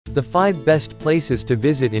The 5 best places to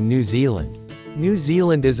visit in New Zealand. New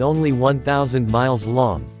Zealand is only 1,000 miles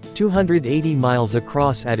long, 280 miles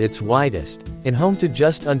across at its widest, and home to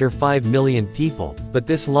just under 5 million people, but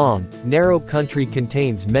this long, narrow country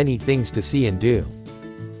contains many things to see and do.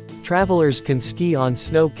 Travelers can ski on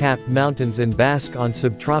snow-capped mountains and bask on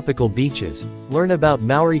subtropical beaches, learn about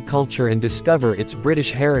Maori culture and discover its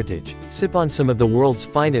British heritage, sip on some of the world's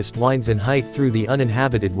finest wines and hike through the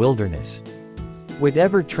uninhabited wilderness.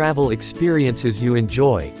 Whatever travel experiences you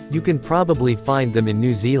enjoy, you can probably find them in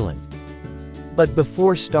New Zealand. But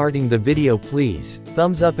before starting the video, please,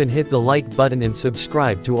 thumbs up and hit the like button and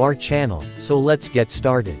subscribe to our channel, so let's get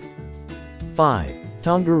started. 5.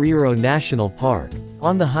 Tongariro National Park.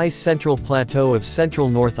 On the high central plateau of central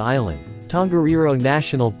North Island, Tongariro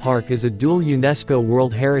National Park is a dual UNESCO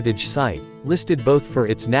World Heritage Site, listed both for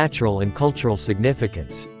its natural and cultural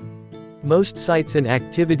significance. Most sites and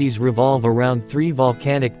activities revolve around 3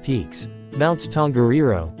 volcanic peaks, Mounts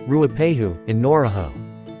Tongariro, Ruapehu, and Ngauruhoe.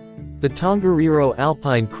 The Tongariro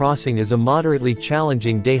Alpine Crossing is a moderately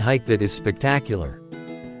challenging day hike that is spectacular.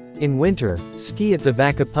 In winter, ski at the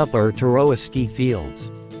Vakapupa or Taroa ski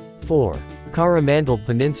fields. 4. Coromandel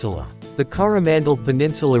Peninsula. The Coromandel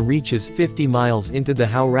Peninsula reaches 50 miles into the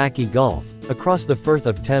Hauraki Gulf, across the Firth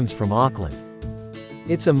of Thames from Auckland.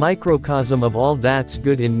 It's a microcosm of all that's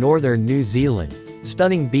good in northern New Zealand: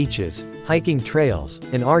 stunning beaches, hiking trails,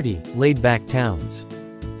 and arty, laid-back towns.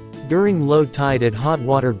 During low tide at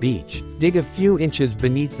Hotwater Beach, dig a few inches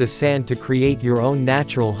beneath the sand to create your own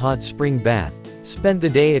natural hot spring bath. Spend the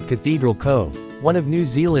day at Cathedral Cove, one of New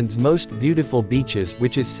Zealand's most beautiful beaches,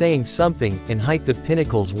 which is saying something, and hike the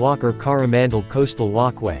Pinnacles Walk or Coromandel Coastal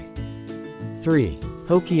Walkway. 3.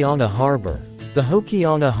 Hokianga Harbour. The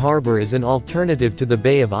Hokianga Harbour is an alternative to the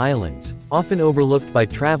Bay of Islands, often overlooked by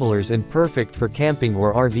travelers and perfect for camping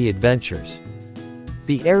or RV adventures.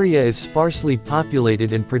 The area is sparsely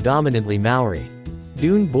populated and predominantly Maori.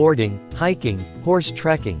 Dune boarding, hiking, horse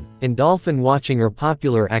trekking, and dolphin watching are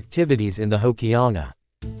popular activities in the Hokianga.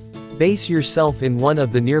 Base yourself in one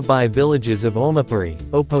of the nearby villages of Omapuri,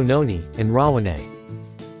 Opononi, and Rawane.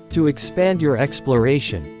 To expand your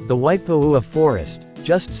exploration, the Waipoua Forest,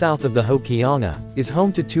 just south of the Hokianga, is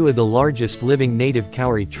home to 2 of the largest living native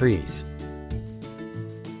kauri trees.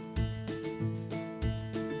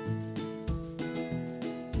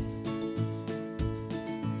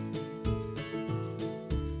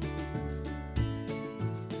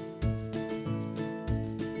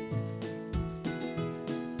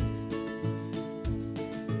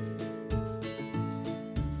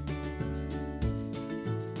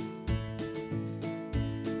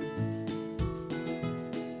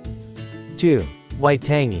 (2)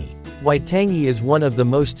 Waitangi. Waitangi is one of the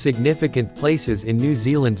most significant places in New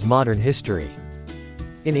Zealand's modern history.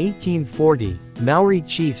 In 1840, Maori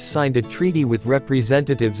chiefs signed a treaty with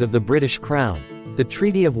representatives of the British Crown, the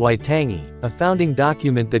Treaty of Waitangi, a founding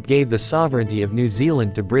document that gave the sovereignty of New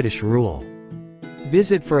Zealand to British rule.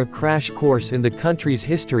 Visit for a crash course in the country's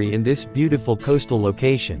history in this beautiful coastal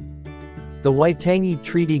location. The Waitangi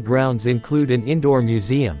Treaty grounds include an indoor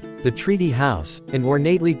museum, the Treaty House, an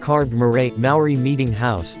ornately carved Marae Maori meeting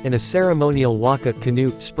house, and a ceremonial waka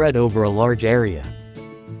canoe spread over a large area.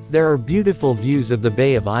 There are beautiful views of the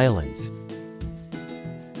Bay of Islands.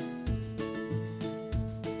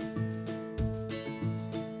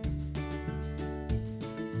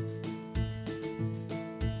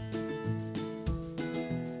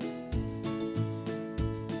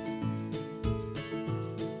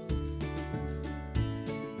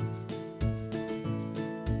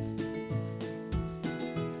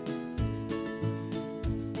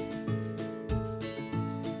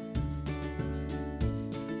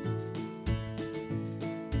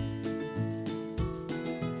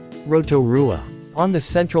 Rotorua. On the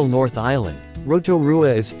central North Island,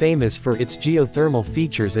 Rotorua is famous for its geothermal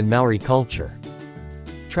features and Maori culture.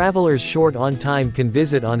 Travelers short on time can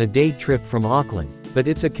visit on a day trip from Auckland, but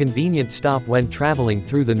it's a convenient stop when traveling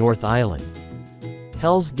through the North Island.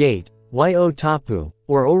 Hell's Gate, Waiotapu,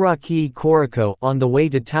 or Oraki Koriko on the way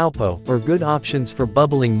to Taupo are good options for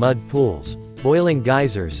bubbling mud pools, boiling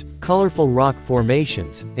geysers, colorful rock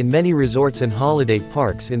formations, and many resorts and holiday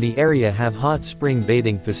parks in the area have hot spring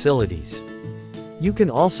bathing facilities. You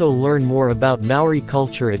can also learn more about Maori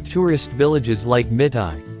culture at tourist villages like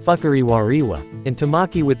Mitai, Whakariwariwa, and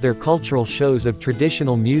Tamaki with their cultural shows of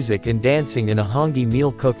traditional music and dancing and a hongi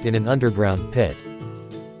meal cooked in an underground pit.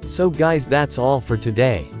 So guys, that's all for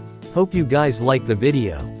today. Hope you guys like the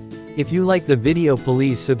video. If you like the video,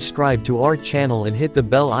 please subscribe to our channel and hit the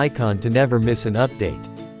bell icon to never miss an update.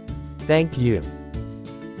 Thank you.